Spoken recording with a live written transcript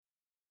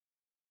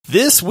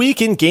This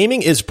Week in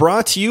Gaming is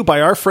brought to you by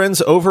our friends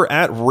over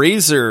at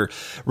Razer.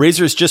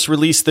 Razer's just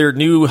released their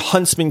new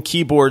Huntsman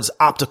keyboards,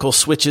 optical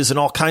switches, and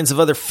all kinds of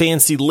other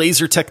fancy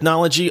laser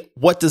technology.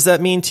 What does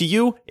that mean to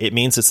you? It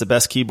means it's the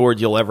best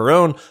keyboard you'll ever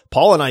own.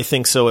 Paul and I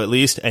think so, at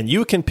least. And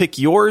you can pick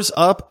yours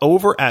up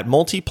over at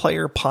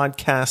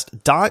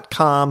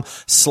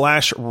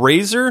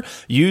multiplayerpodcast.com/Razer.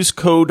 Use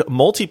code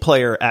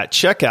multiplayer at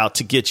checkout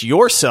to get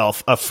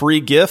yourself a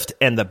free gift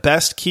and the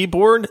best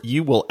keyboard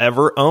you will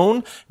ever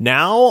own.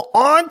 Now,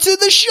 on to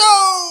the show!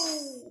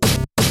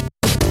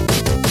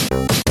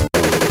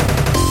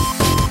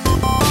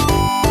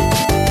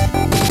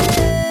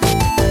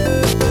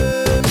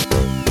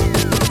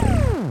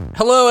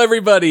 Hello,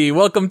 everybody.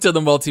 Welcome to the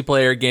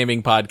Multiplayer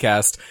Gaming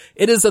Podcast.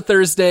 It is a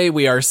Thursday.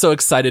 We are so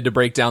excited to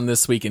break down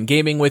This Week in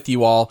Gaming with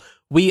you all.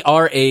 We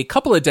are a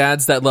couple of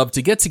dads that love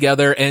to get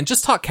together and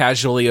just talk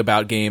casually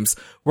about games.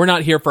 We're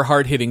not here for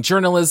hard-hitting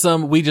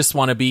journalism. We just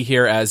want to be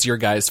here as your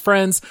guys'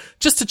 friends,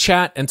 just to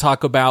chat and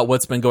talk about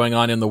what's been going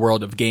on in the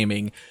world of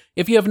gaming.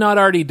 If you have not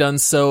already done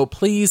so,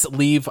 please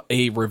leave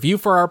a review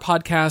for our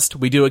podcast.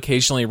 We do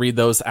occasionally read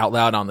those out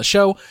loud on the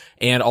show,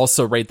 and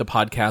also rate the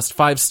podcast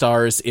 5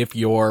 stars if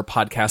your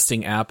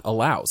podcasting app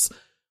allows.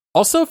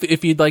 Also,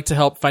 if you'd like to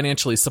help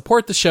financially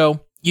support the show,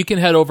 you can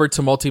head over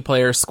to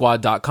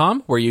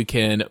multiplayersquad.com where you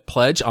can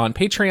pledge on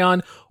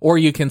Patreon, or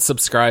you can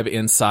subscribe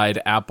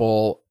inside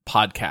Apple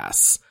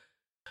Podcasts.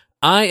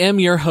 I am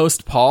your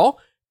host, Paul,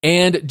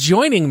 and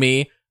joining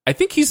me, I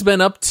think he's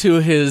been up to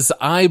his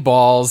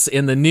eyeballs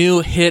in the new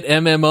hit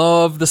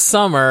MMO of the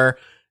summer,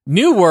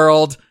 New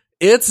World.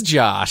 It's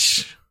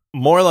Josh.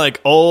 More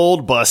like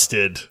old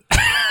busted.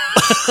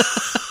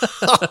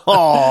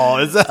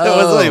 Was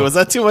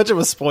that too much of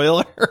a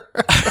spoiler?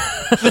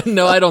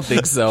 No, I don't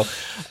think so.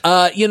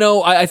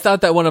 I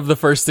thought that one of the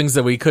first things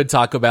that we could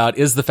talk about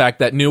is the fact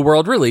that New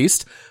World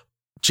released.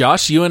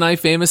 Josh, you and I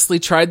famously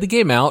tried the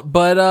game out,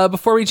 but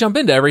before we jump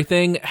into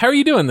everything, how are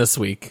you doing this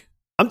week?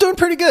 I'm doing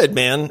pretty good,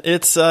 man.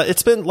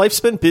 Life's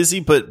been busy,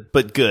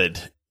 but good.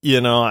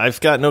 You know,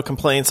 I've got no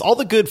complaints. All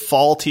the good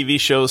fall TV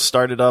shows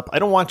started up. I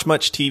don't watch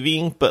much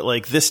TV, but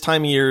like this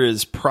time of year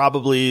is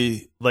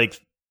probably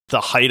like the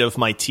height of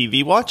my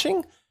TV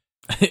watching.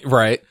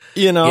 Right.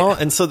 You know, yeah.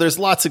 And so there's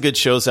lots of good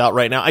shows out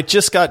right now. I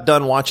just got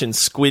done watching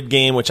Squid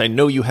Game, which I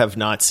know you have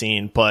not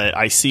seen, but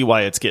I see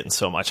why it's getting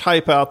so much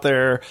hype out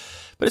there.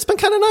 But it's been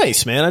kind of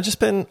nice, man.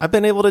 I've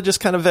been able to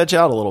just kind of veg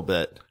out a little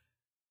bit.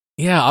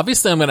 Yeah,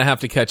 obviously I'm going to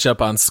have to catch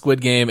up on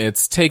Squid Game.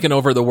 It's taken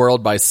over the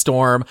world by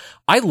storm.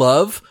 I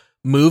love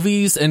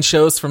movies and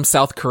shows from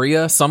South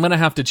Korea, so I'm going to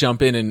have to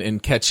jump in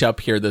and catch up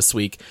here this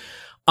week.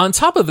 On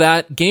top of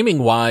that,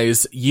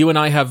 gaming-wise, you and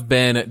I have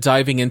been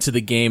diving into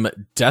the game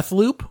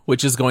Deathloop,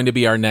 which is going to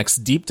be our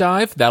next deep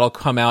dive. That'll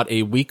come out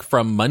a week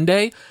from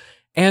Monday.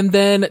 And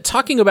then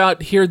talking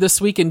about here this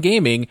week in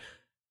gaming,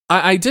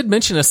 I did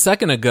mention a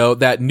second ago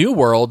that New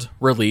World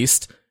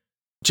released.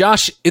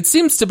 Josh, it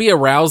seems to be a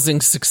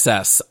rousing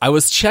success. I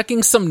was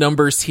checking some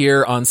numbers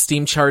here on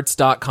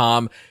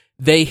SteamCharts.com.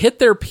 They hit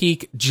their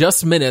peak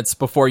just minutes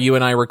before you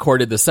and I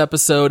recorded this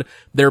episode.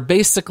 They're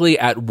basically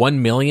at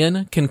 1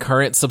 million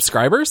concurrent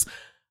subscribers.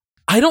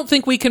 I don't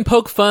think we can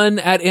poke fun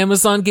at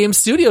Amazon Game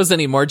Studios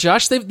anymore,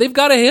 Josh. They've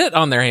got a hit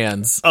on their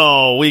hands.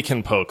 Oh, we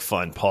can poke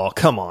fun, Paul.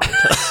 Come on.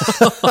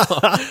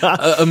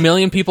 A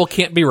million people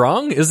can't be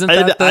wrong? Isn't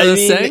that the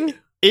saying?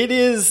 It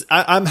is.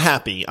 I'm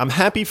happy. I'm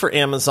happy for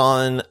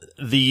Amazon.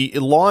 The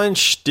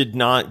launch did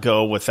not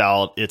go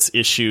without its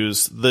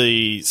issues.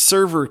 The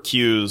server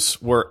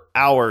queues were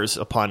hours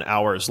upon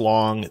hours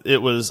long.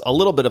 It was a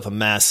little bit of a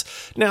mess.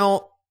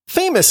 Now,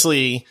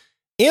 famously,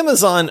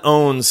 Amazon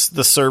owns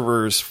the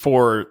servers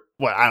for,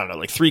 well, I don't know,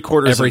 like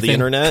 3/4 of the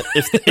internet.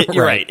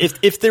 You're right.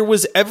 If there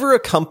was ever a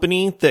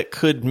company that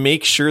could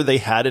make sure they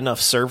had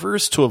enough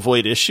servers to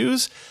avoid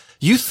issues,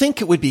 you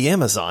think it would be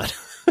Amazon.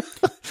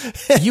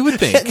 You would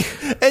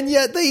think. And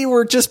yet they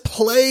were just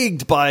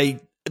plagued by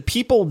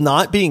people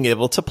not being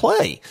able to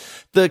play.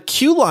 The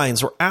queue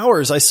lines were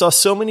hours. I saw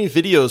so many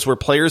videos where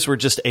players were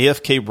just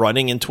AFK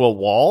running into a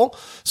wall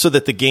so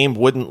that the game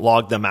wouldn't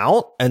log them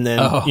out. And then,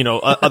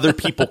 other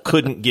people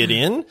couldn't get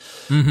in.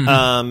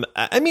 Mm-hmm.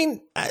 I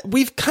mean,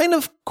 we've kind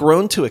of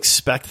grown to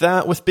expect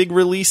that with big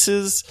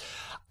releases.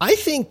 I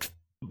think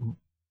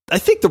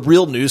the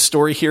real news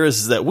story here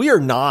is that we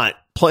are not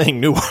playing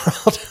New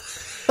World.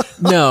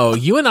 No,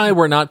 you and I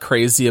were not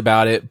crazy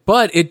about it,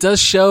 but it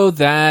does show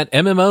that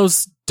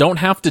MMOs don't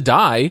have to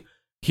die.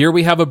 Here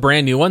we have a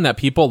brand new one that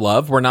people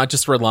love. We're not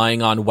just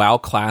relying on WoW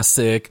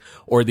Classic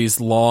or these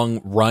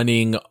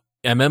long-running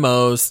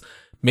MMOs.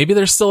 Maybe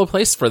there's still a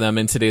place for them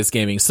in today's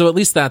gaming, so at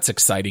least that's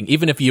exciting,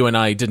 even if you and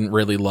I didn't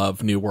really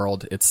love New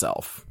World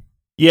itself.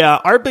 Yeah,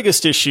 our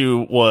biggest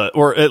issue was,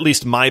 or at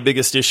least my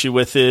biggest issue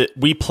with it,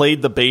 we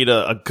played the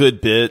beta a good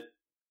bit.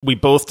 We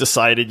both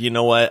decided, you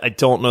know what, I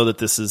don't know that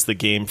this is the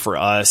game for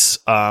us.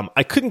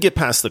 I couldn't get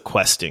past the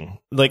questing.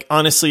 Like,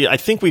 honestly, I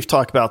think we've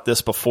talked about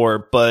this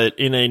before, but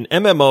in an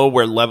MMO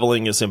where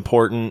leveling is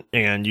important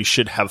and you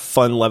should have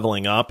fun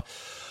leveling up,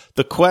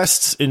 The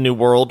quests in New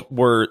World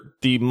were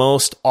the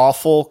most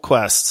awful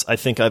quests I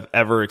think I've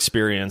ever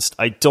experienced.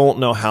 I don't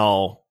know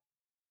how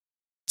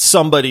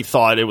somebody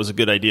thought it was a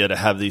good idea to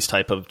have these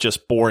type of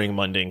just boring,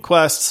 mundane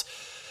quests.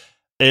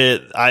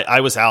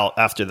 I was out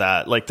after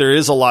that. Like, there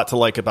is a lot to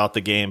like about the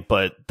game,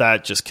 but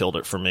that just killed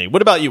it for me.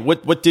 What about you?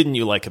 What didn't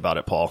you like about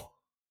it, Paul?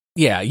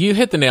 Yeah, you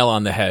hit the nail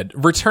on the head.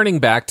 Returning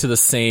back to the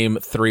same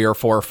 3 or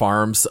 4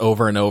 farms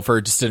over and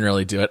over just didn't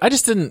really do it. I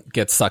just didn't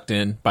get sucked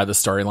in by the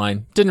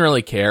storyline. Didn't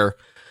really care.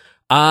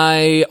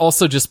 I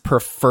also just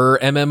prefer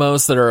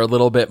MMOs that are a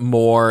little bit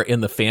more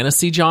in the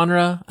fantasy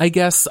genre, I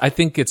guess. I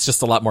think it's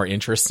just a lot more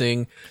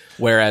interesting,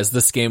 whereas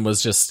this game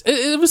was just,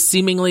 it was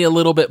seemingly a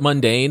little bit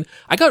mundane.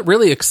 I got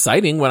really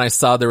exciting when I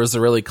saw there was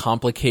a really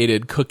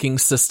complicated cooking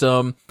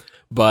system,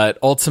 but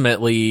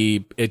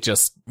ultimately it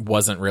just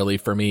wasn't really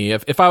for me.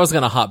 If I was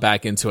going to hop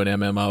back into an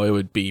MMO, it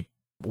would be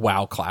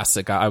WoW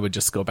Classic. I would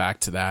just go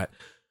back to that.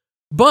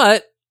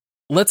 But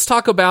let's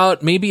talk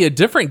about maybe a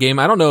different game.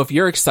 I don't know if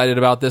you're excited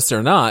about this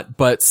or not,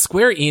 but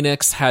Square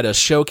Enix had a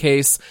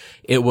showcase.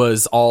 It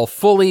was all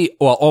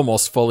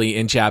almost fully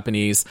in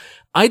Japanese.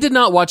 I did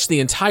not watch the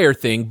entire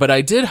thing, but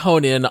I did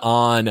hone in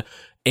on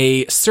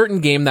a certain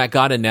game that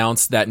got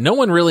announced that no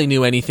one really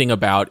knew anything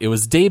about. It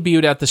was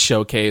debuted at the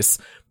showcase.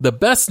 The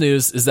best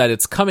news is that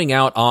it's coming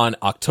out on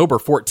October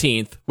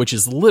 14th, which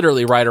is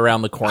literally right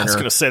around the corner. I was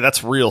going to say,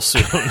 that's real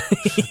soon.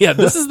 Yeah,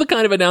 this is the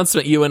kind of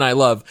announcement you and I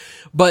love.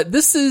 But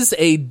this is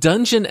a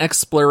dungeon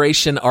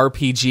exploration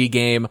RPG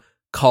game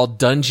called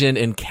Dungeon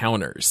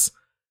Encounters.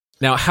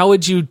 Now, how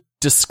would you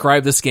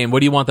describe this game? What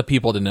do you want the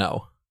people to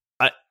know?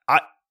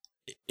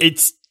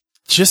 It's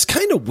just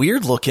kind of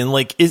weird looking.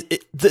 Like,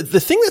 the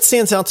thing that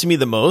stands out to me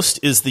the most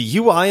is the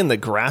UI and the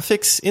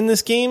graphics in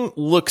this game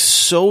look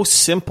so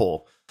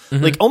simple.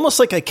 Mm-hmm. Like, almost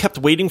like I kept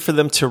waiting for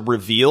them to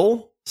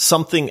reveal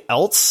something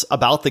else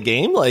about the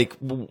game. Like,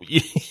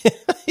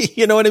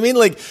 you know what I mean?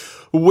 Like,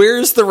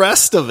 where's the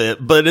rest of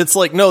it? But it's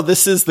like, no,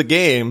 this is the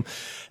game.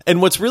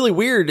 And what's really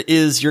weird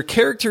is your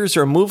characters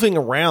are moving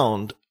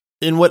around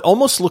in what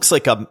almost looks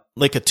like a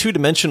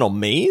 2-dimensional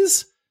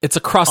maze. It's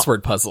a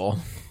crossword puzzle.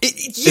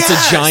 Yes, it's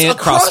a giant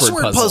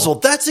crossword puzzle.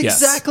 That's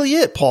exactly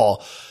it,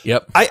 Paul.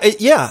 Yep.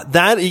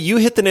 That you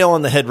hit the nail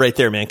on the head right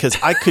there, man. Because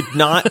I could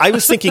not. I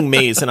was thinking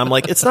maze, and I'm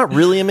like, it's not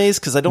really a maze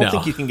because I don't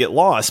think you can get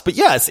lost. But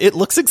yes, it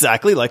looks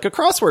exactly like a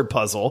crossword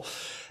puzzle,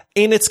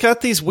 and it's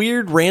got these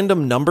weird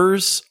random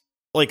numbers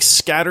like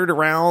scattered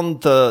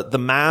around the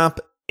map,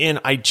 and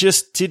I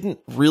just didn't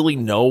really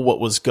know what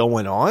was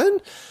going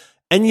on.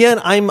 And yet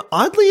I'm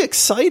oddly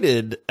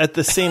excited at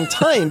the same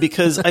time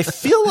because I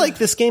feel like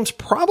this game's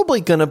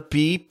probably going to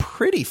be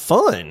pretty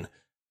fun.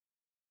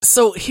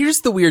 So here's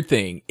the weird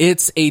thing.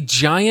 It's a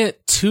giant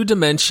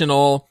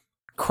 2-dimensional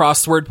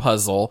crossword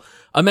puzzle.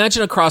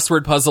 Imagine a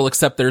crossword puzzle,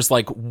 except there's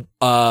like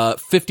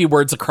 50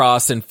 words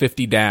across and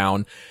 50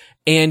 down.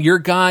 And your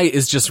guy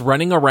is just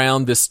running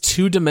around this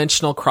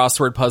 2-dimensional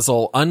crossword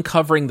puzzle,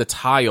 uncovering the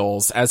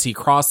tiles as he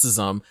crosses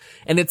them.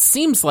 And it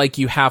seems like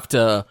you have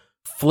to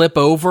flip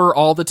over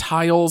all the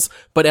tiles,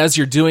 but as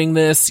you're doing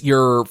this,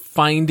 you're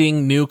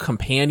finding new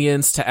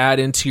companions to add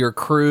into your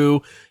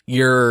crew,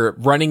 you're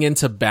running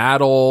into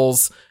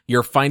battles,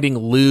 you're finding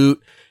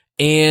loot,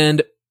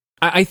 and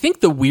I think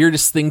the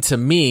weirdest thing to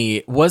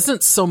me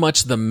wasn't so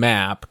much the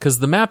map, because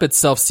the map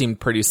itself seemed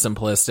pretty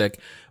simplistic,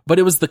 but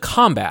it was the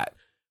combat.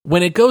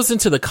 When it goes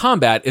into the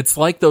combat, it's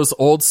like those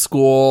old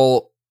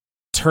school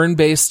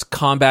turn-based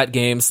combat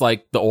games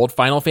like the old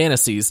Final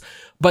Fantasies,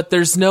 but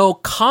there's no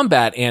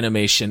combat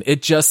animation.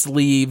 It just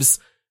leaves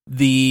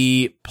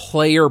the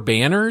player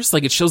banners.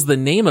 Like, it shows the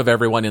name of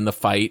everyone in the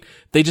fight.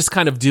 They just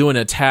kind of do an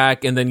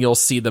attack, and then you'll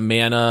see the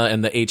mana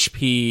and the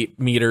HP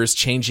meters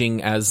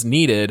changing as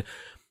needed.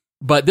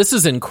 But this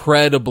is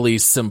incredibly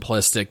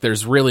simplistic.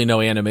 There's really no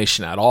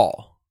animation at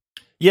all.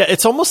 Yeah,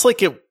 it's almost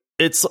like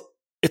it's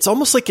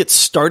almost like it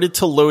started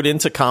to load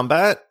into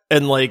combat,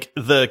 and like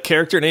the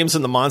character names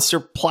and the monster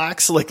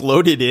plaques like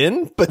loaded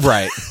in, but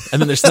right. And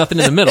then there's nothing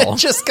in the middle. It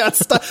just got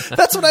stuck.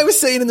 That's what I was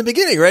saying in the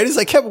beginning, right? Is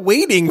I kept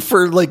waiting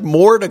for like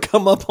more to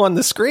come up on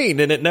the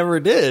screen, and it never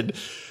did.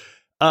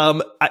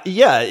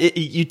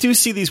 You do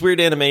see these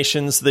weird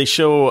animations. They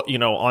show,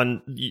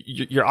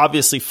 you're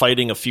obviously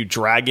fighting a few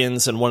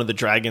dragons, and one of the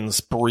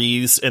dragons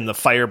breathes, and the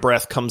fire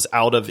breath comes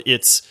out of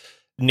its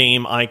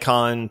name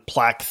icon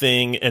plaque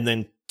thing, and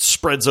then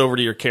spreads over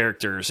to your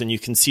characters, and you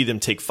can see them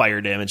take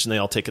fire damage, and they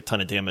all take a ton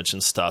of damage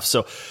and stuff.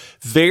 So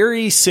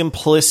very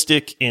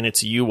simplistic in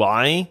its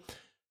UI,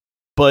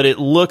 but it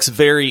looks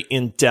very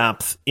in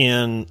depth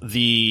in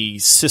the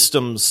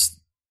systems,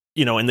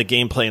 in the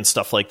gameplay and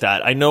stuff like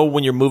that. I know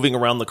when you're moving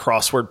around the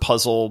crossword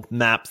puzzle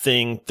map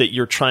thing that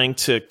you're trying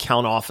to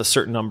count off a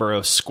certain number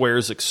of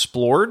squares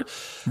explored.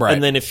 Right.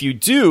 And then if you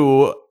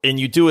do, and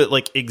you do it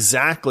like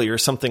exactly or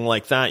something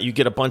like that, you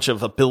get a bunch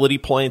of ability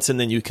points, and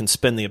then you can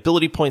spend the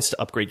ability points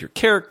to upgrade your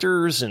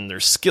characters and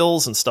their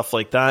skills and stuff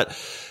like that.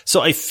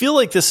 So I feel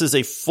like this is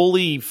a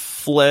fully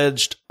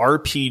fledged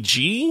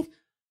RPG,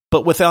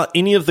 but without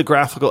any of the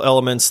graphical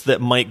elements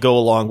that might go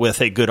along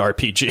with a good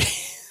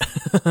RPG.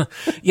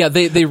 Yeah,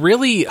 they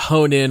really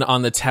hone in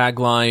on the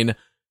tagline,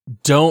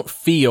 don't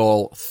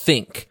feel,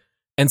 think.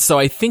 And so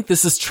I think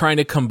this is trying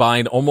to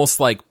combine almost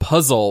like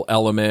puzzle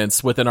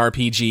elements with an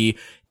RPG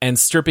and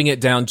stripping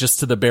it down just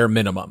to the bare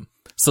minimum.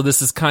 So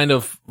this is kind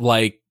of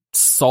like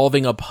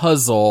solving a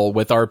puzzle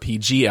with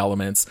RPG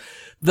elements.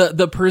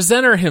 The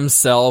presenter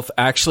himself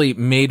actually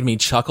made me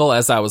chuckle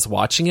as I was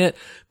watching it,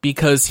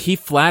 because he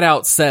flat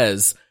out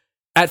says,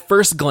 at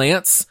first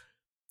glance,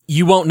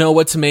 you won't know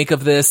what to make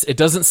of this. It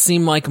doesn't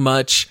seem like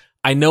much.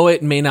 I know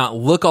it may not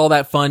look all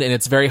that fun and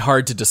it's very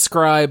hard to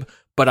describe,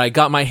 but I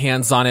got my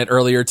hands on it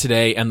earlier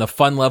today and the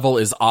fun level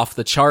is off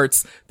the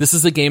charts. This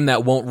is a game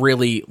that won't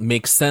really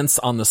make sense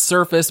on the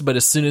surface, but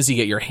as soon as you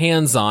get your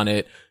hands on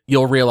it,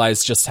 you'll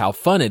realize just how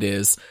fun it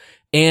is.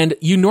 And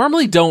you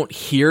normally don't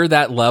hear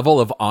that level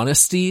of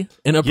honesty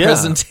in a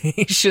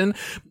presentation,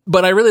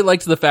 but I really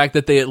liked the fact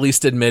that they at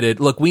least admitted,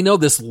 look, we know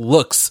this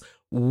looks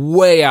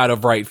way out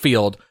of right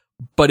field,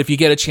 but if you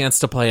get a chance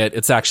to play it,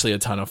 it's actually a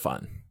ton of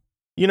fun.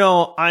 You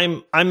know,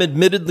 I'm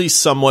admittedly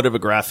somewhat of a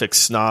graphics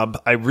snob.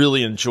 I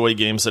really enjoy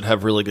games that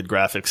have really good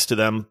graphics to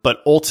them,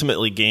 but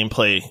ultimately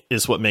gameplay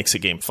is what makes a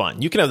game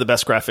fun. You can have the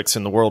best graphics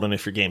in the world, and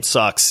if your game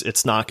sucks,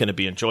 it's not going to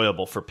be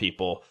enjoyable for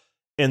people.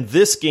 And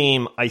this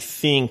game, I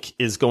think,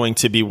 is going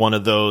to be one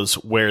of those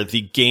where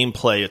the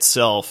gameplay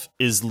itself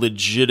is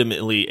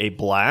legitimately a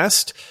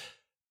blast,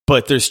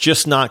 but there's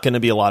just not going to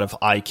be a lot of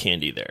eye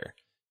candy there.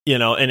 You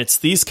know, and it's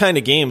these kind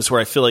of games where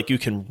I feel like you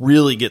can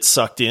really get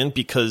sucked in,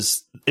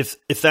 because if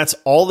that's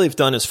all they've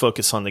done is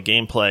focus on the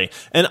gameplay,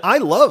 and I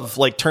love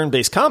like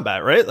turn-based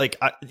combat, right? Like,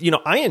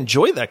 I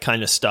enjoy that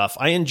kind of stuff.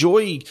 I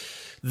enjoy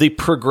the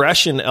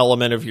progression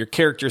element of your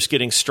characters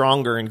getting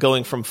stronger and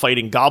going from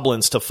fighting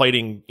goblins to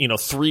fighting,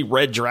 3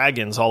 red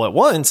dragons all at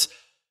once.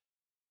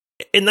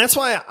 And that's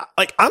why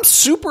I'm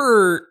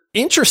super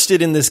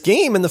interested in this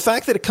game, and the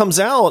fact that it comes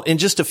out in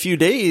just a few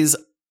days,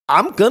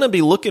 I'm going to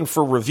be looking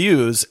for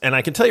reviews, and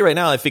I can tell you right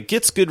now, if it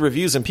gets good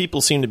reviews and people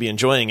seem to be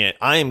enjoying it,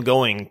 I am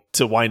going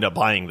to wind up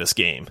buying this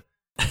game.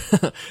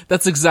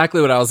 That's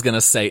exactly what I was going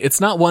to say. It's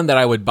not one that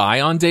I would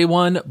buy on day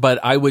one, but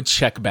I would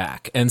check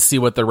back and see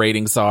what the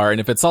ratings are. And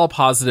if it's all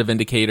positive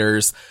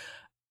indicators,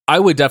 I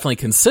would definitely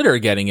consider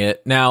getting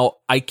it. Now,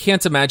 I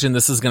can't imagine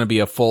this is going to be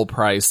a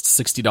full-priced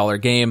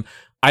 $60 game.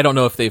 I don't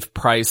know if they've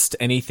priced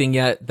anything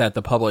yet that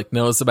the public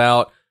knows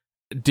about.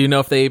 Do you know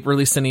if they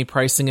released any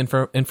pricing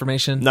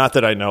information? Not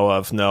that I know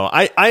of, no.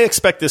 I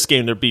expect this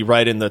game to be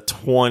right in the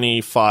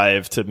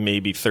 $25 to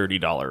maybe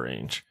 $30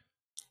 range.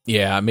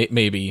 Yeah,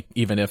 maybe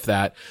even if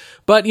that.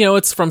 But,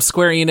 it's from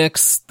Square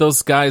Enix.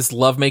 Those guys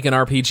love making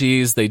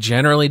RPGs. They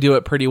generally do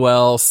it pretty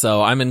well,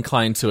 so I'm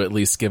inclined to at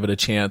least give it a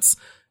chance,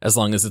 as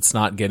long as it's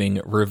not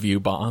getting review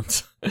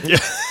bombed. Yeah.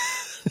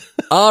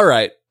 All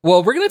right.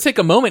 Well, we're going to take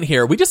a moment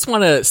here. We just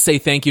want to say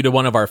thank you to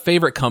one of our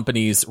favorite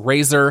companies,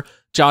 Razer.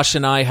 Josh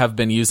and I have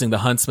been using the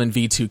Huntsman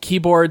V2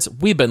 keyboards.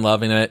 We've been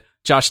loving it.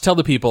 Josh, tell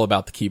the people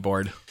about the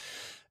keyboard.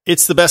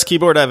 It's the best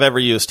keyboard I've ever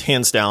used,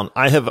 hands down.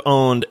 I have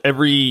owned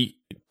every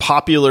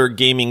popular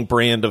gaming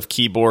brand of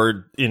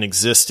keyboard in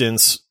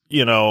existence.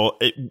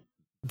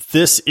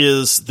 This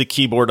is the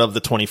keyboard of the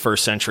 21st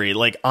century.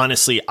 Like,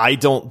 honestly,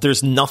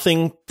 there's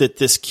nothing that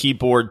this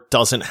keyboard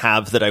doesn't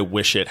have that I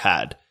wish it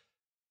had.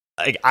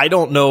 I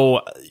don't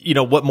know,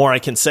 what more I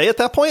can say at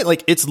that point.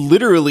 Like, it's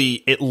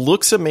literally, it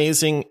looks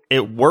amazing.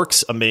 It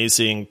works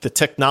amazing. The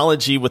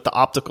technology with the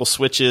optical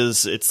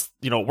switches, it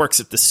works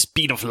at the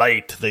speed of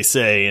light, they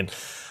say. And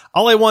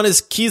all I want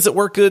is keys that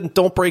work good and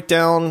don't break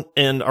down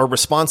and are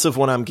responsive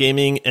when I'm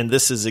gaming. And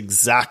this is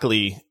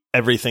exactly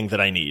everything that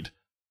I need.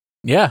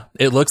 Yeah,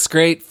 it looks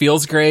great,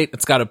 feels great.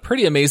 It's got a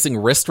pretty amazing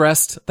wrist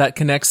rest that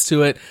connects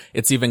to it.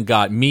 It's even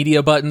got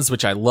media buttons,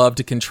 which I love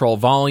to control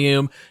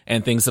volume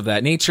and things of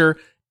that nature.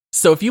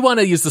 So if you want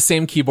to use the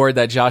same keyboard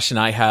that Josh and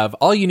I have,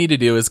 all you need to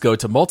do is go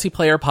to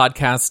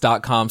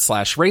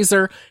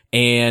multiplayerpodcast.com/Razer,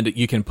 and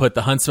you can put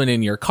the Huntsman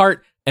in your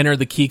cart, enter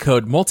the key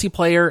code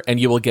multiplayer, and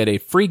you will get a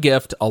free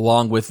gift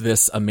along with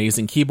this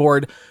amazing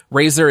keyboard.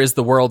 Razer is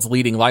the world's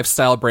leading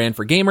lifestyle brand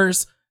for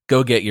gamers.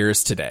 Go get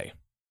yours today.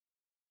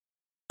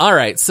 All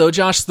right, so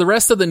Josh, the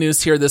rest of the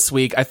news here this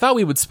week, I thought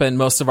we would spend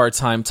most of our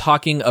time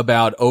talking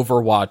about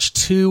Overwatch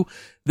 2.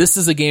 This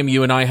is a game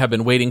you and I have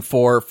been waiting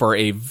for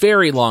a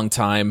very long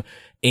time,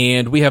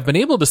 and we have been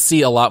able to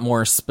see a lot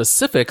more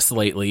specifics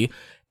lately,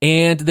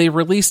 and they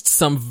released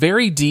some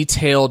very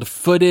detailed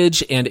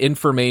footage and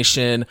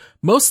information,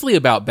 mostly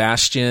about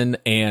Bastion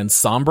and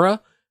Sombra.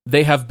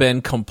 They have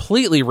been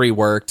completely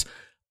reworked.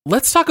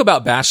 Let's talk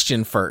about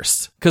Bastion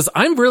first, because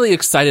I'm really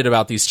excited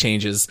about these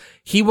changes.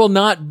 He will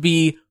not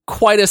be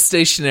quite as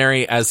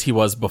stationary as he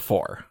was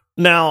before.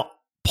 Now,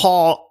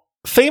 Paul,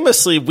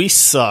 famously, we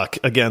suck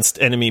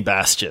against enemy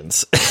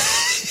Bastions.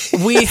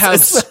 We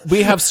have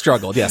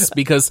struggled, yes,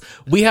 because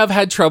we have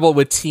had trouble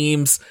with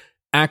teams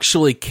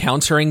actually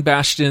countering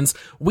Bastions.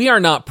 We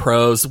are not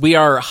pros. We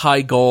are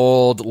high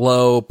gold,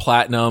 low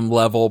platinum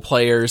level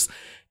players.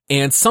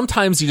 And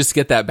sometimes you just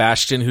get that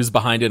Bastion who's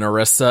behind an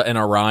Orisa and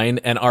a Rein,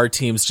 and our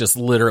teams just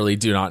literally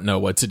do not know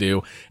what to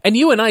do. And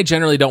you and I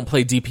generally don't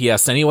play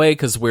DPS anyway,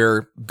 because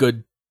we're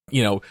good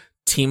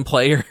team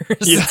players.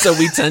 Yeah. So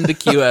we tend to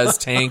queue as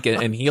tank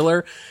and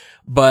healer.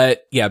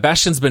 But yeah,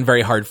 Bastion's been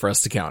very hard for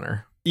us to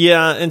counter.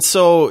 Yeah, and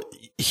so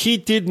he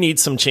did need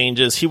some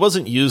changes. He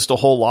wasn't used a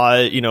whole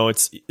lot.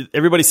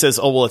 Everybody says,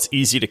 oh, well, it's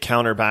easy to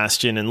counter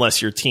Bastion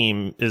unless your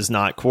team is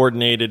not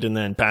coordinated, and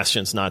then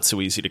Bastion's not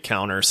so easy to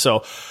counter.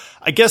 So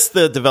I guess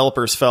the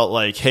developers felt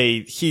like,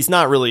 hey, he's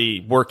not really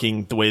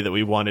working the way that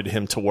we wanted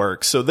him to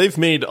work. So they've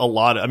made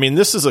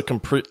this is a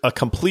complete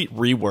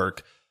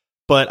rework,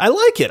 but I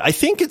like it. I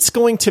think it's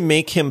going to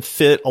make him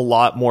fit a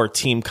lot more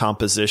team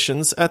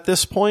compositions at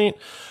this point.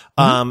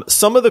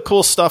 Some of the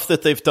cool stuff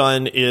that they've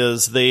done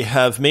is they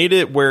have made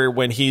it where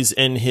when he's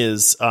in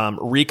his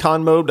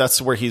recon mode,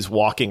 that's where he's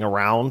walking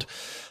around,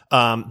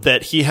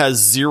 that he has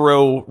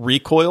 0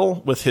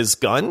 recoil with his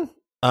gun,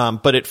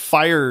 but it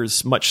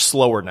fires much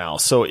slower now.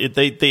 So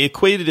they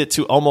equated it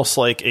to almost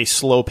like a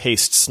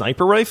slow-paced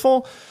sniper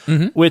rifle,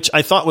 which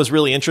I thought was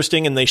really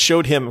interesting, and they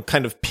showed him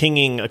kind of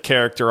pinging a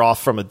character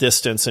off from a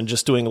distance and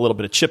just doing a little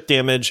bit of chip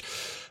damage.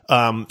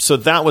 So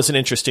that was an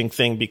interesting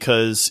thing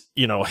because,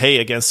 hey,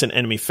 against an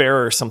enemy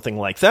fair or something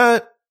like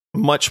that,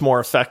 much more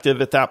effective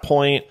at that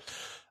point.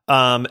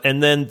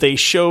 And then they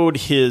showed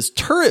his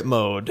turret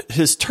mode.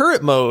 His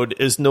turret mode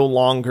is no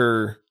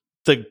longer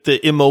the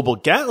immobile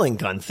Gatling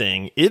gun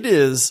thing. It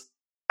is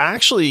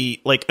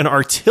actually like an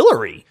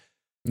artillery.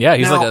 Yeah,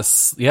 he's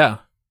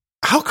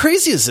How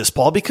crazy is this,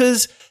 Paul?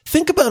 Because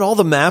think about all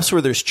the maps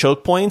where there's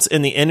choke points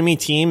and the enemy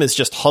team is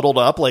just huddled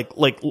up like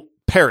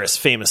Paris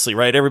famously,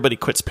 right? Everybody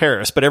quits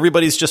Paris, but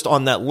everybody's just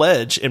on that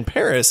ledge in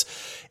Paris.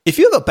 If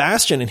you have a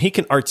Bastion and he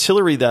can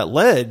artillery that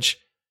ledge,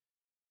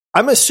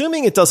 I'm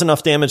assuming it does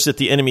enough damage that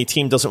the enemy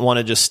team doesn't want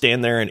to just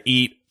stand there and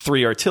eat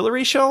 3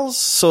 artillery shells.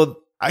 So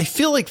I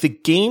feel like the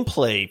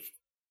gameplay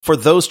for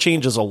those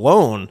changes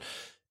alone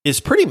is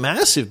pretty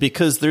massive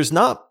because there's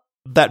not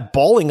that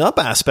balling up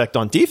aspect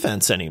on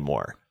defense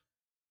anymore.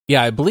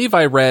 Yeah, I believe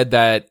I read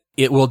that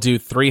it will do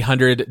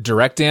 300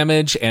 direct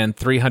damage and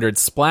 300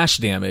 splash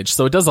damage.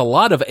 So it does a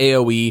lot of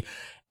AoE,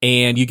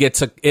 and you get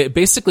to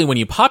basically when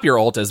you pop your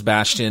ult as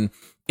Bastion,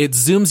 it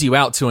zooms you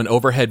out to an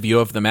overhead view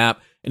of the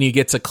map, and you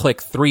get to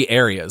click 3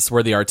 areas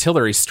where the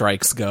artillery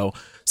strikes go.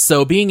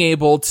 So being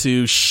able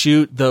to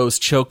shoot those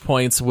choke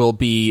points will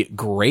be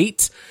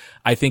great.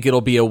 I think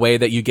it'll be a way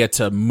that you get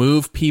to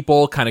move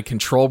people, kind of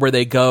control where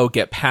they go,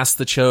 get past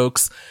the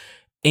chokes.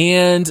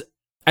 And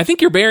I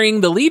think you're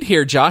bearing the lead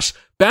here, Josh.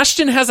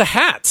 Bastion has a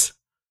hat.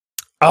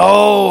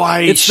 Oh,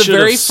 it's the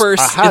very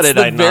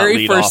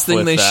first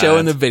thing they show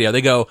in the video.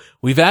 They go,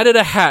 "We've added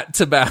a hat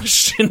to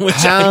Bastion,"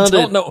 which I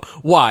don't know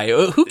why.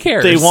 Who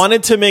cares? They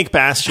wanted to make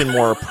Bastion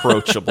more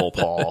approachable,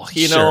 Paul.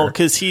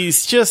 Because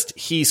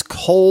he's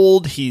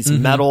cold, he's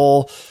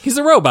metal, he's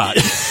a robot.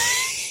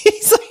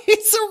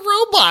 He's a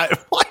robot.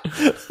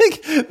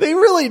 They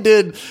really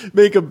did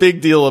make a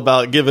big deal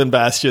about giving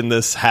Bastion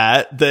this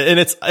hat, and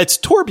it's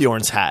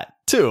Torbjorn's hat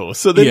too.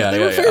 So they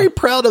were very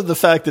proud of the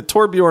fact that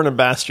Torbjorn and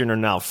Bastion are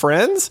now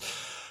friends.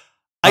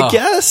 I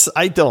guess.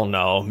 I don't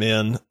know,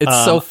 man.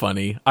 It's so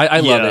funny. I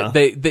love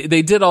it.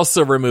 They did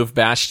also remove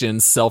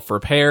Bastion's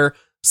self-repair,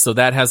 so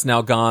that has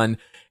now gone.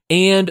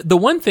 And the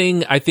one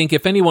thing I think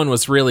if anyone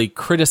was really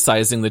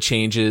criticizing the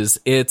changes,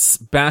 it's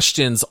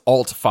Bastion's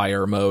alt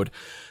fire mode.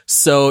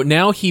 So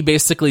now he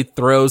basically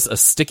throws a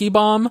sticky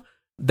bomb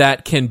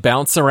that can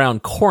bounce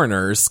around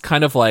corners,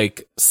 kind of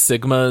like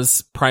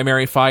Sigma's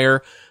primary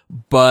fire,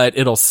 but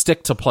it'll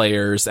stick to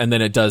players and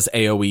then it does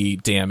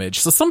AoE damage.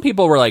 So some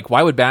people were like,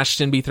 why would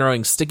Bastion be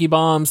throwing sticky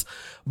bombs?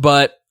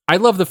 But I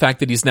love the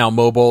fact that he's now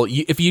mobile.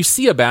 If you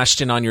see a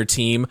Bastion on your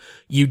team,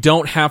 you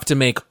don't have to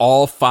make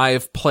all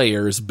 5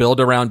 players build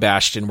around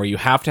Bastion where you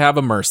have to have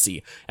a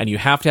Mercy and you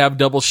have to have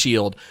double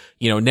shield.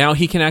 Now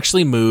he can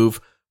actually move.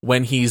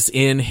 When he's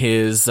in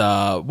his,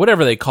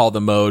 whatever they call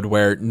the mode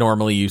where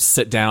normally you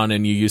sit down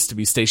and you used to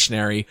be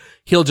stationary,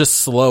 he'll just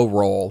slow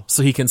roll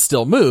so he can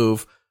still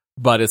move,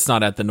 but it's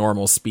not at the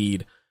normal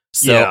speed.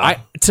 So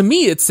to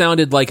me, it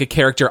sounded like a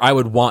character I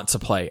would want to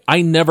play.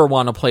 I never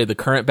want to play the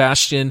current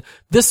Bastion.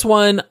 This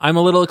one, I'm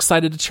a little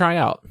excited to try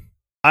out.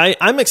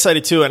 I'm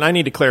excited too, and I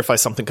need to clarify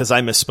something because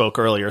I misspoke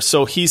earlier.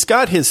 So he's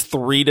got his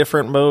 3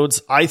 different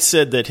modes. I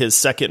said that his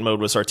second mode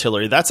was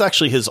artillery. That's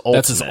actually his ultimate.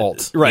 That's his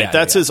ult. Right,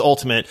 that's his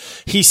ultimate.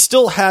 He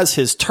still has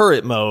his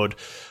turret mode,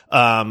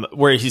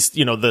 where he's,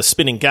 the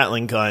spinning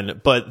Gatling gun,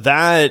 but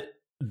that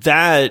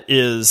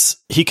is,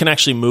 he can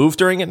actually move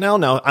during it now.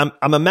 Now,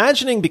 I'm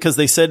imagining because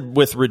they said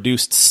with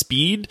reduced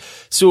speed.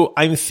 So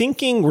I'm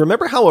thinking,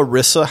 remember how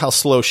Orisa, how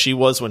slow she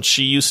was when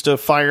she used to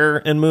fire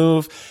and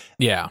move?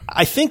 Yeah.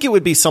 I think it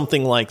would be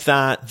something like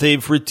that.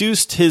 They've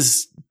reduced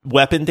his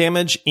weapon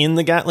damage in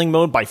the Gatling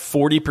mode by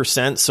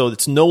 40%, so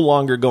it's no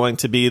longer going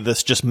to be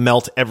this just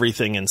melt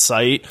everything in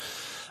sight.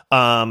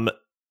 And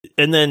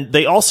then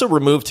they also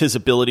removed his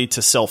ability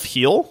to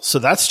self-heal, so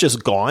that's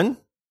just gone.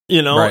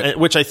 Right.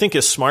 which I think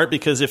is smart,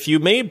 because if you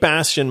made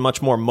Bastion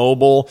much more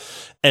mobile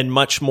and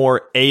much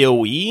more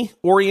AoE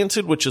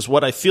oriented, which is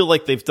what I feel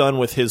like they've done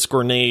with his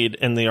grenade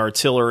and the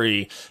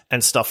artillery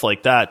and stuff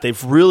like that,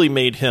 they've really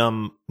made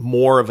him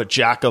more of a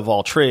jack of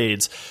all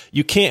trades.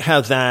 You can't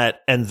have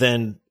that and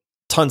then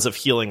tons of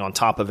healing on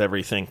top of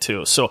everything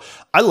too. So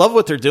I love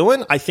what they're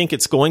doing. I think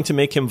it's going to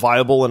make him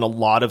viable in a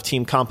lot of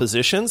team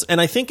compositions. And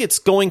I think it's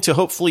going to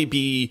hopefully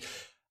be,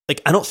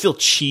 like, I don't feel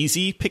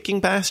cheesy picking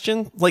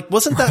Bastion. Like,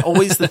 wasn't that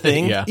always the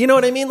thing? Yeah. You know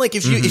what I mean? Like,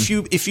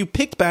 if you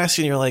picked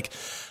Bastion, you're like,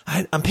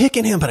 I'm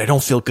picking him, but I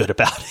don't feel good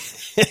about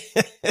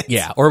it.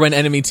 Yeah. Or when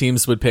enemy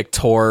teams would pick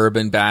Torb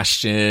and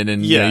Bastion,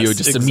 and you would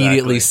just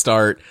immediately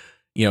start,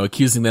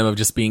 accusing them of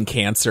just being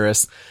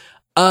cancerous.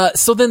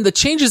 So then the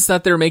changes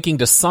that they're making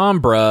to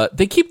Sombra,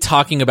 they keep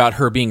talking about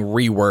her being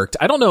reworked.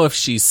 I don't know if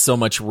she's so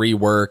much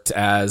reworked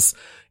as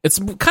it's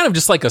kind of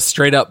just like a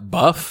straight up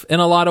buff in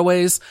a lot of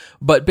ways,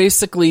 but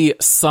basically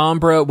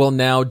Sombra will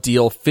now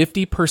deal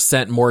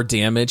 50% more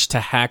damage to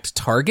hacked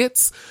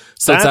targets.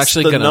 So that's it's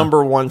actually the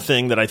number one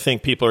thing that I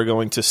think people are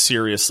going to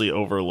seriously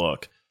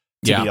overlook,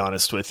 to be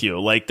honest with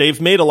you. Like,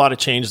 they've made a lot of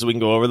changes. We can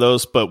go over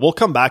those, but we'll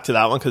come back to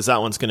that one because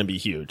that one's going to be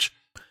huge.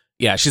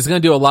 Yeah, she's going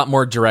to do a lot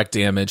more direct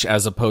damage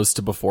as opposed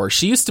to before.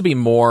 She used to be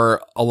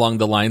more along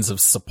the lines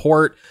of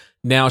support.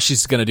 Now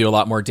she's going to do a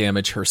lot more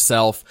damage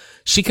herself.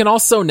 She can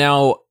also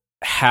now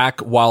hack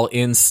while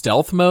in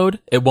stealth mode.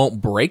 It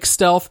won't break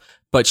stealth,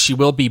 but she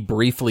will be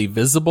briefly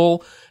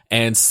visible.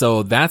 And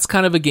so that's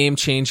kind of a game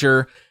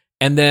changer.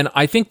 And then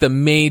I think the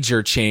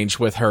major change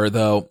with her,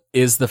 though,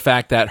 is the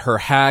fact that her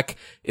hack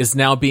is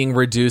now being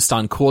reduced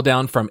on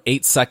cooldown from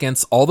 8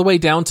 seconds all the way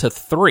down to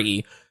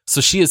 3.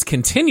 So she is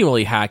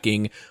continually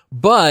hacking,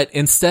 but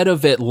instead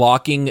of it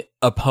locking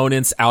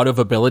opponents out of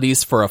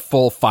abilities for a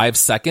full 5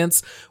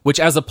 seconds, which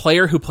as a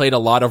player who played a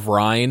lot of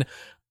Rein,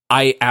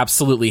 I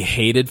absolutely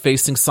hated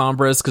facing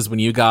Sombras, because when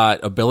you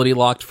got ability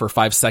locked for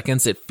 5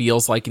 seconds, it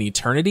feels like an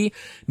eternity.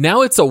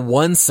 Now it's a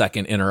 1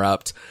 second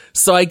interrupt.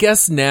 So I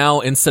guess now,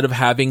 instead of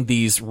having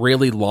these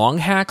really long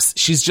hacks,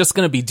 she's just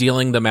going to be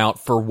dealing them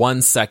out for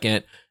 1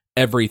 second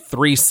every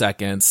 3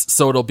 seconds.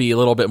 So it'll be a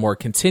little bit more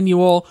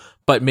continual,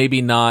 but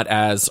maybe not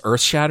as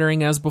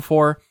earth-shattering as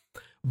before.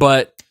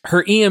 But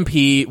her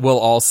EMP will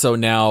also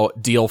now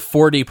deal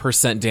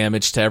 40%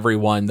 damage to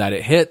everyone that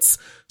it hits.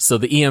 So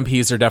the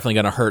EMPs are definitely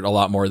going to hurt a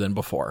lot more than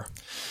before.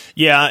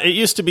 Yeah, it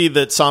used to be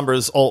that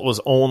Sombra's ult was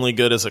only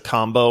good as a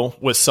combo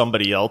with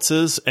somebody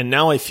else's, and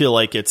now I feel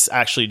like it's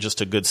actually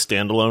just a good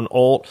standalone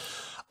ult.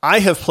 I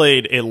have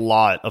played a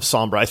lot of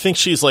Sombra. I think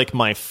she's like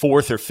my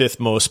 4th or 5th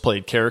most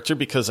played character,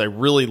 because I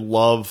really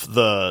love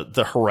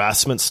the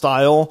harassment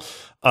style.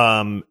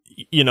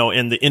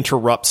 And the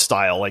interrupt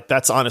style. Like,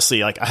 that's honestly,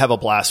 like, I have a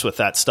blast with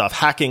that stuff.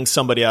 Hacking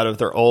somebody out of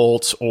their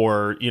ult,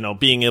 or,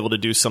 being able to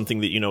do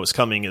something that is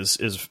coming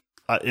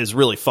is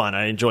really fun.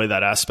 I enjoy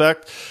that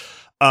aspect.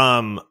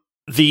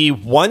 The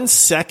 1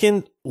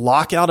 second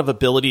lockout of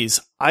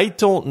abilities, I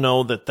don't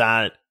know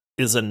that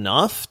is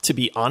enough, to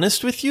be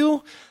honest with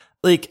you.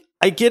 Like,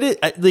 I get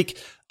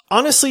it.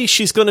 Honestly,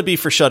 she's going to be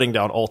for shutting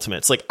down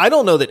ultimates. Like, I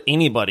don't know that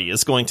anybody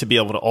is going to be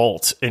able to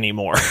ult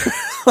anymore.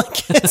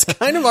 Like, it's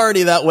kind of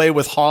already that way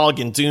with Hog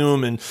and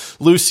Doom and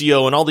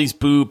Lucio and all these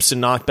boops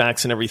and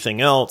knockbacks and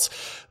everything else.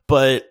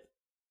 But,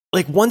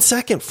 like, 1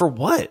 second for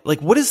what?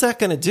 Like, what is that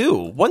going to do?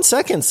 1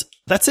 second,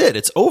 that's it.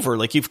 It's over.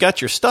 Like, you've got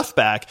your stuff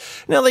back.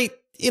 Now,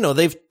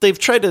 they've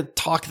tried to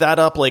talk that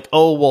up, like,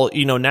 oh, well,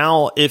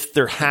 now if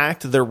they're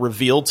hacked, they're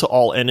revealed to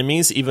all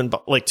enemies, even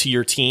like to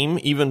your team,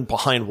 even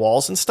behind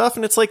walls and stuff.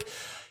 And it's like,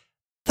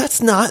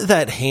 that's not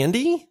that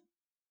handy.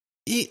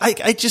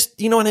 I just,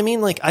 you know what I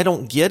mean? Like, I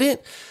don't get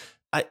it.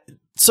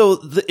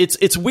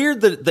 It's weird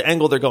that the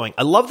angle they're going.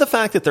 I love the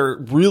fact that they're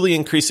really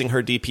increasing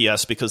her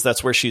DPS, because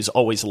that's where she's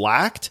always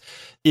lacked.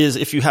 Is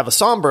if you have a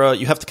Sombra,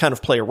 you have to kind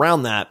of play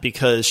around that,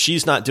 because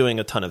she's not doing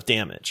a ton of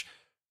damage,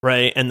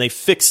 right? And they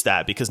fixed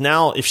that, because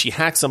now if she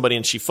hacks somebody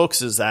and she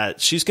focuses that,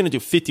 she's going to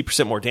do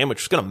 50% more damage.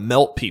 She's going to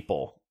melt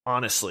people,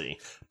 honestly.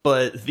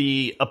 But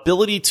the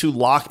ability to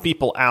lock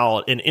people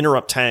out and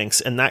interrupt tanks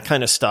and that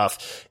kind of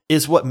stuff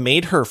is what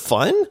made her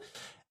fun.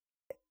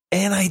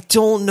 And I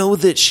don't know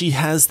that she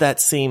has that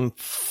same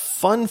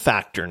fun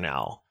factor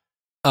now.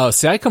 Oh,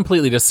 see, I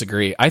completely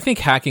disagree. I think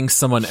hacking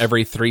someone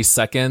every 3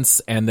 seconds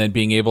and then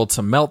being able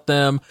to melt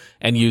them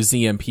and use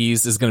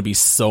EMPs is going to be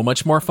so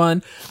much more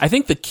fun. I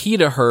think the key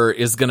to her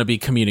is going to be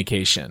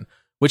communication,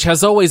 which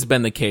has always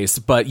been the case,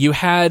 but you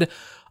had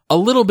a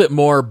little bit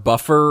more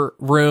buffer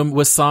room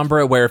with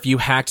Sombra, where if you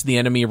hacked the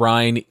enemy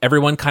Rein,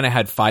 everyone kind of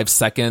had 5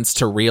 seconds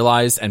to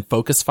realize and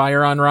focus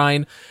fire on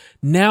Rein.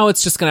 Now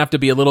it's just going to have to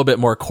be a little bit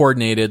more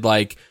coordinated,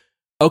 like,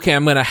 okay,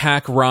 I'm going to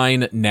hack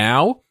Rein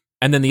now,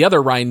 and then the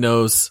other Rein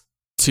knows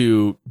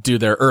to do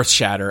their Earth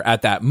Shatter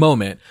at that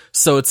moment.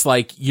 So it's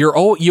like you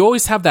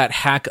always have that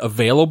hack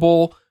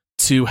available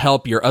to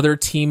help your other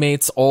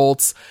teammates'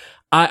 ults.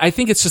 I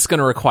think it's just going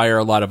to require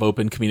a lot of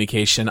open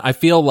communication. I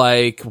feel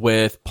like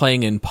with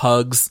playing in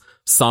pugs,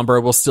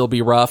 Sombra will still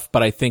be rough,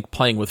 but I think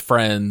playing with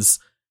friends,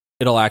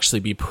 it'll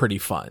actually be pretty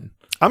fun.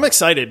 I'm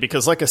excited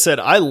because, like I said,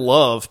 I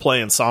love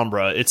playing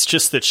Sombra. It's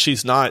just that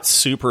she's not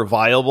super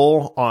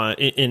viable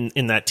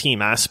in that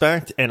team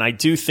aspect. And I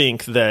do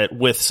think that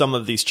with some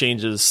of these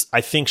changes,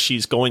 I think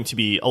she's going to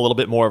be a little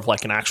bit more of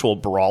like an actual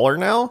brawler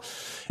now.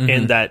 Mm-hmm.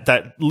 And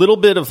that little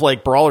bit of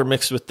like brawler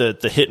mixed with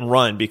the hit and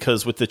run,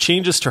 because with the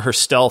changes to her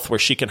stealth where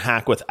she can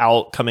hack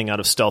without coming out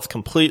of stealth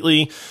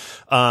completely,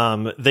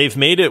 they've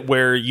made it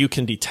where you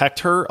can detect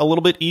her a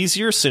little bit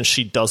easier since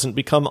she doesn't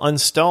become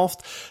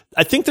unstealthed.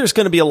 I think there's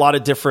going to be a lot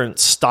of different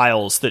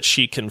styles that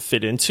she can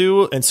fit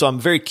into. And so I'm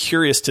very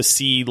curious to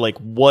see like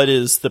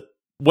what's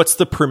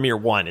the premier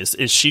one?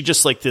 Is she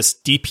just like this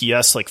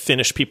DPS, like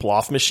finish people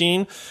off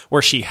machine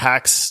where she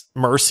hacks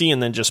Mercy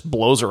and then just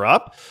blows her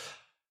up?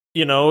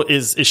 You know,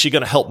 is she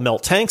going to help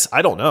melt tanks?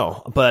 I don't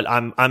know, but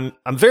I'm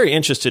very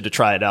interested to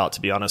try it out,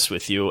 to be honest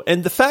with you.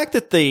 And the fact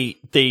that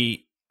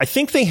I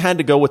think they had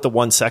to go with the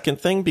 1 second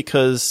thing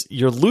because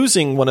you're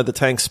losing one of the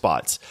tank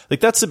spots.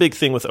 Like that's the big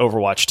thing with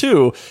Overwatch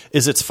 2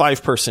 is it's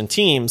 5-person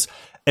teams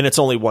and it's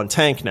only one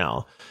tank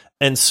now.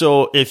 And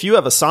so if you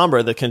have a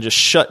Sombra that can just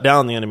shut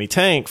down the enemy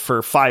tank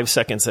for 5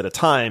 seconds at a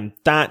time,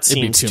 that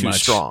seems too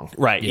strong.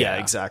 Right. Yeah,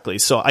 exactly.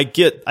 So I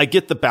get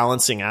the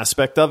balancing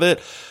aspect of it.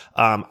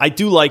 I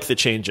do like the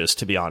changes,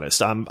 to be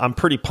honest. I'm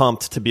pretty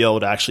pumped to be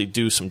able to actually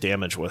do some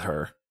damage with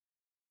her.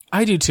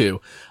 I do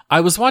too.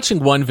 I was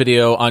watching one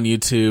video on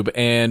YouTube,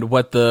 and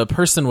what the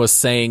person was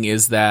saying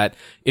is that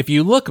if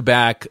you look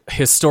back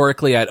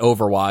historically at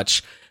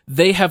Overwatch,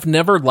 they have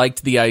never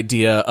liked the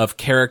idea of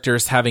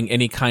characters having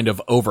any kind of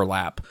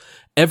overlap.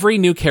 Every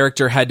new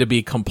character had to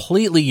be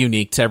completely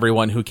unique to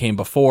everyone who came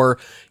before.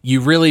 You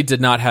really did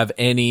not have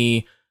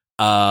any,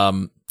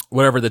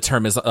 whatever the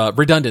term is,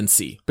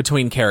 redundancy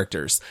between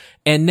characters.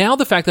 And now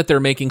the fact that they're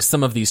making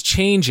some of these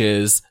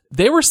changes,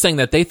 they were saying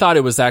that they thought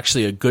it was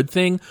actually a good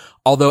thing,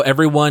 although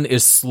everyone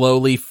is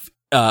slowly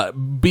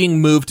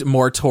being moved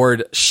more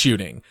toward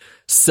shooting.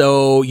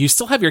 So you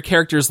still have your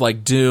characters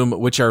like Doom,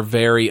 which are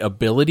very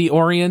ability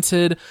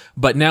oriented,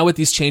 but now with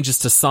these changes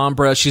to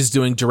Sombra, she's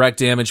doing direct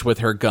damage with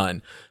her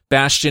gun.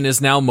 Bastion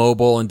is now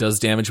mobile and does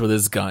damage with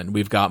his gun.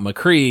 We've got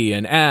McCree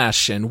and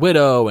Ashe and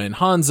Widow and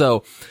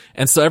Hanzo.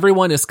 And so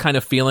everyone is kind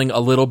of feeling a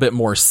little bit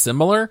more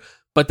similar,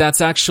 but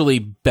that's actually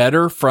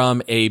better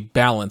from a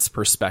balance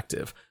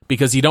perspective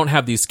because you don't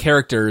have these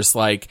characters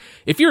like,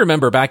 if you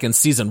remember back in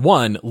season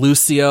 1,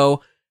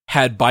 Lucio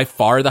had by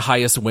far the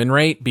highest win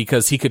rate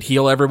because he could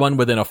heal everyone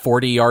within a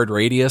 40-yard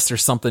radius or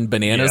something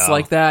bananas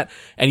like that.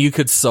 And you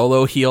could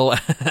solo heal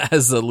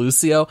as a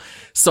Lucio.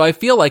 So I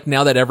feel like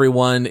now that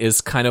everyone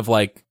is kind of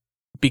like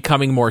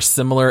becoming more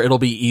similar, it'll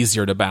be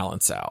easier to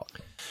balance out.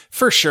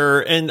 For sure.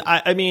 And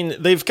I mean,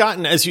 they've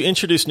gotten, as you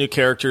introduce new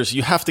characters,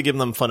 you have to give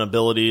them fun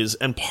abilities.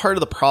 And part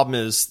of the problem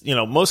is, you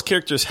know, most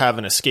characters have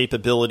an escape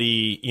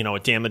ability, you know, a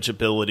damage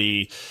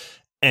ability.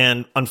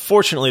 And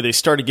unfortunately, they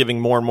started giving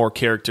more and more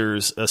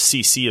characters a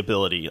CC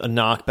ability, a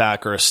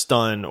knockback or a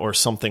stun or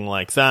something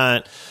like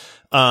that.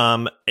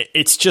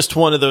 It's just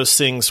one of those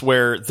things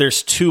where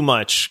there's too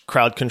much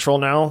crowd control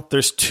now.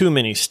 There's too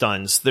many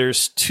stuns.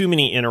 There's too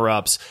many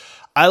interrupts.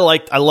 I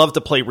love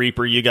to play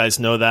Reaper. You guys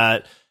know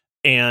that.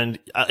 And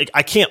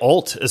I can't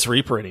ult as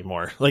Reaper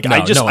anymore. Like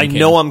I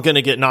know I'm going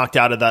to get knocked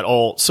out of that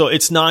ult. So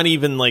it's not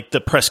even like the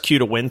press Q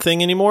to win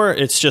thing anymore.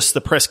 It's just the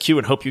press Q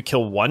and hope you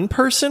kill one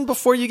person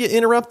before you get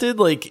interrupted.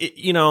 Like,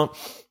 you know,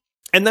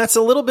 and that's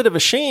a little bit of a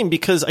shame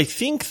because I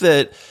think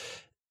that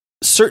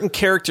certain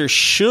characters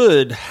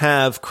should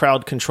have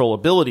crowd control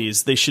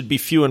abilities. They should be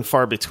few and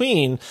far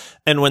between.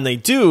 And when they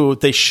do,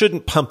 they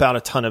shouldn't pump out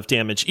a ton of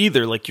damage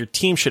either. Like your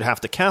team should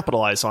have to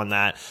capitalize on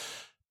that.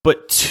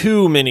 But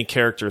too many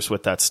characters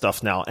with that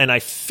stuff now. And I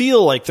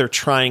feel like they're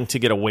trying to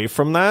get away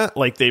from that.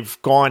 Like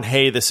they've gone,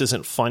 hey, this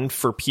isn't fun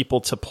for people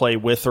to play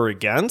with or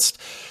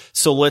against.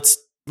 So let's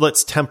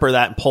temper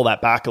that and pull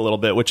that back a little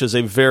bit, which is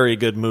a very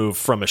good move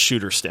from a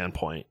shooter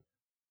standpoint.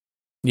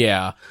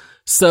 Yeah.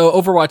 So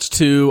Overwatch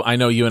 2, I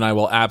know you and I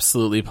will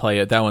absolutely play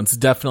it. That one's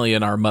definitely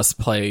in our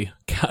must-play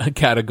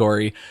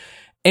category.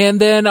 And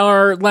then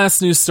our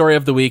last news story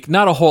of the week,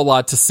 not a whole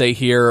lot to say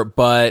here,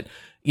 but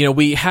you know,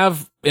 we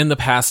have in the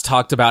past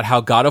talked about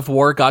how God of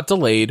War got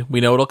delayed.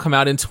 We know it'll come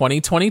out in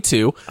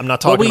 2022. I'm not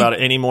talking about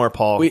it anymore,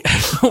 Paul.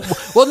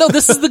 Well, no,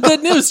 this is the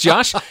good news,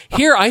 Josh.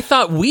 Here, I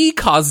thought we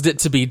caused it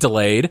to be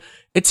delayed.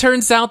 It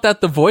turns out that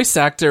the voice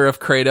actor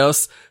of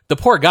Kratos, the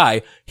poor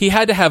guy, he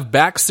had to have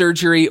back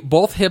surgery,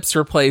 both hips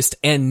replaced,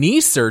 and knee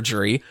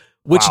surgery,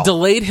 which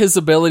delayed his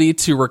ability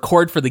to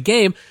record for the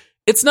game.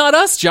 It's not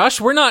us,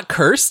 Josh. We're not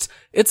cursed.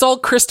 It's all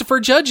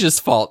Christopher Judge's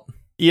fault.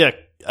 Yeah.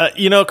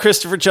 You know,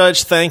 Christopher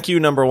Judge, thank you,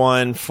 number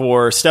one,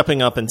 for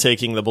stepping up and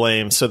taking the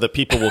blame so that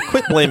people will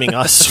quit blaming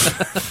us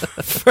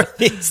for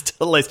these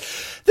delays.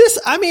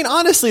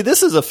 Honestly,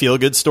 this is a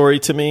feel-good story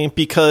to me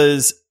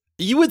because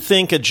you would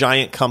think a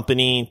giant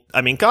company,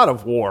 God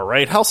of War,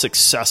 right? How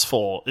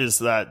successful is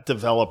that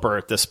developer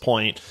at this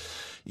point?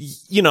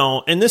 You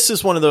know, and this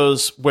is one of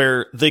those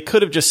where they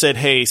could have just said,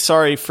 hey,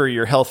 sorry for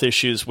your health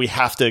issues. We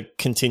have to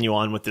continue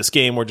on with this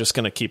game. We're just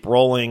going to keep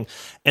rolling.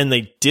 And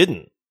they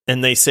didn't.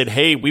 and they said,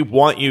 hey, we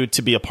want you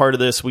to be a part of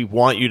this. We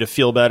want you to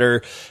feel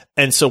better.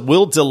 And so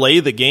we'll delay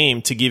the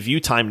game to give you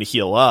time to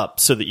heal up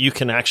so that you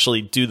can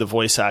actually do the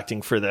voice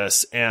acting for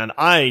this. And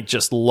I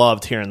just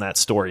loved hearing that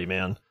story,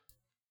 man.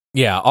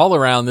 Yeah, all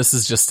around, this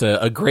is just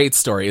a great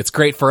story. It's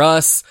great for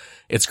us.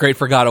 It's great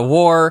for God of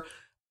War.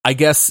 I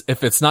guess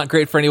if it's not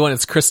great for anyone,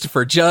 it's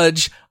Christopher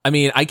Judge. I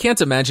mean, I can't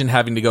imagine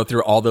having to go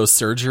through all those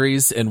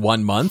surgeries in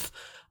 1 month.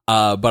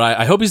 But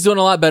I hope he's doing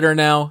a lot better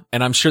now,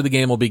 and I'm sure the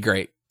game will be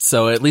great.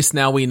 So at least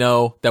now we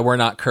know that we're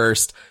not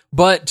cursed.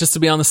 But just to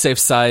be on the safe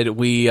side,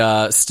 we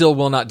still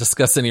will not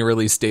discuss any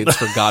release dates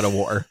for God of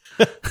War.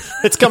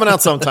 It's coming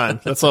out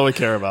sometime. That's all we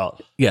care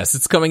about. Yes,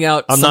 it's coming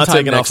out I'm sometime not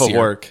taking next off of year.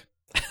 work.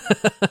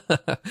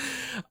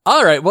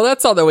 All right. Well,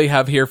 that's all that we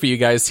have here for you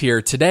guys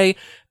here today.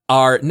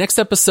 Our next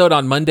episode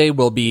on Monday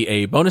will be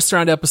a bonus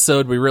round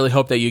episode. We really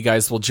hope that you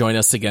guys will join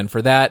us again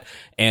for that.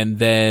 And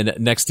then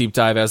next deep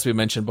dive, as we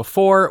mentioned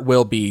before,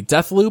 will be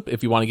Deathloop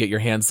if you want to get your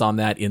hands on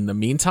that in the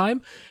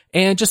meantime.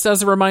 And just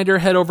as a reminder,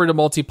 head over to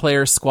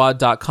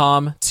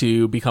multiplayersquad.com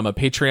to become a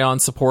Patreon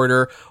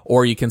supporter,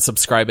 or you can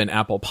subscribe in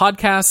Apple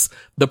Podcasts.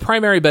 The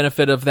primary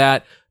benefit of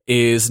that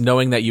is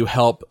knowing that you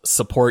help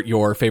support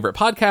your favorite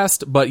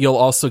podcast, but you'll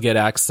also get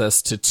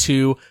access to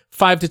 2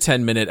 5 to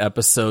 10 minute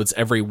episodes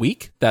every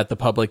week that the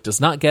public does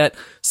not get.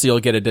 So you'll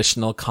get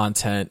additional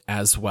content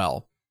as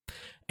well.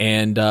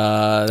 And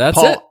that's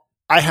Paul, it.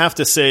 I have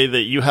to say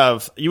that you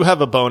have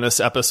a bonus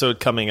episode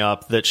coming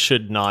up that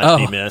should not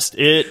be missed.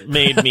 It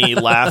made me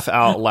laugh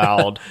out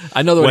loud.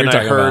 I know what you're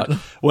talking about.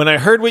 When I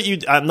heard what you,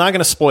 I'm not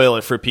going to spoil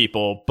it for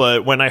people,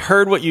 but when I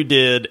heard what you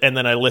did and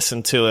then I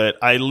listened to it,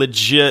 I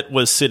legit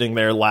was sitting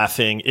there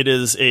laughing. It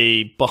is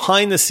a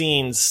behind the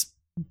scenes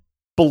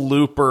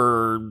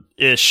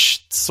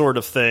blooper-ish sort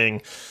of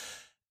thing.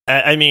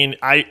 I mean,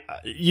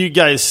 you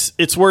guys,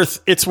 it's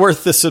worth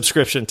the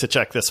subscription to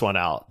check this one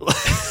out.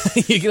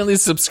 You can only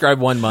subscribe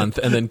 1 month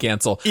and then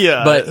cancel.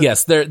 Yeah. But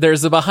yes,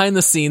 there's a behind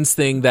the scenes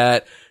thing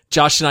that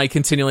Josh and I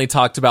continually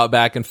talked about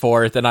back and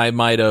forth, and I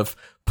might have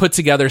put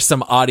together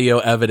some audio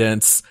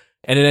evidence,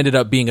 and it ended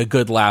up being a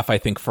good laugh, I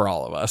think, for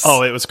all of us.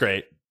 Oh, it was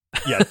great.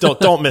 Yeah,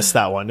 don't miss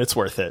that one. It's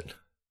worth it.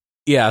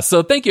 Yeah,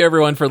 so thank you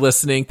everyone for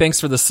listening. Thanks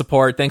for the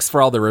support. Thanks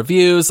for all the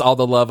reviews, all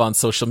the love on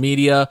social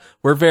media.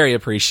 We're very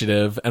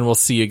appreciative, and we'll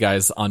see you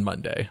guys on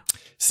Monday.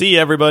 See you,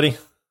 everybody.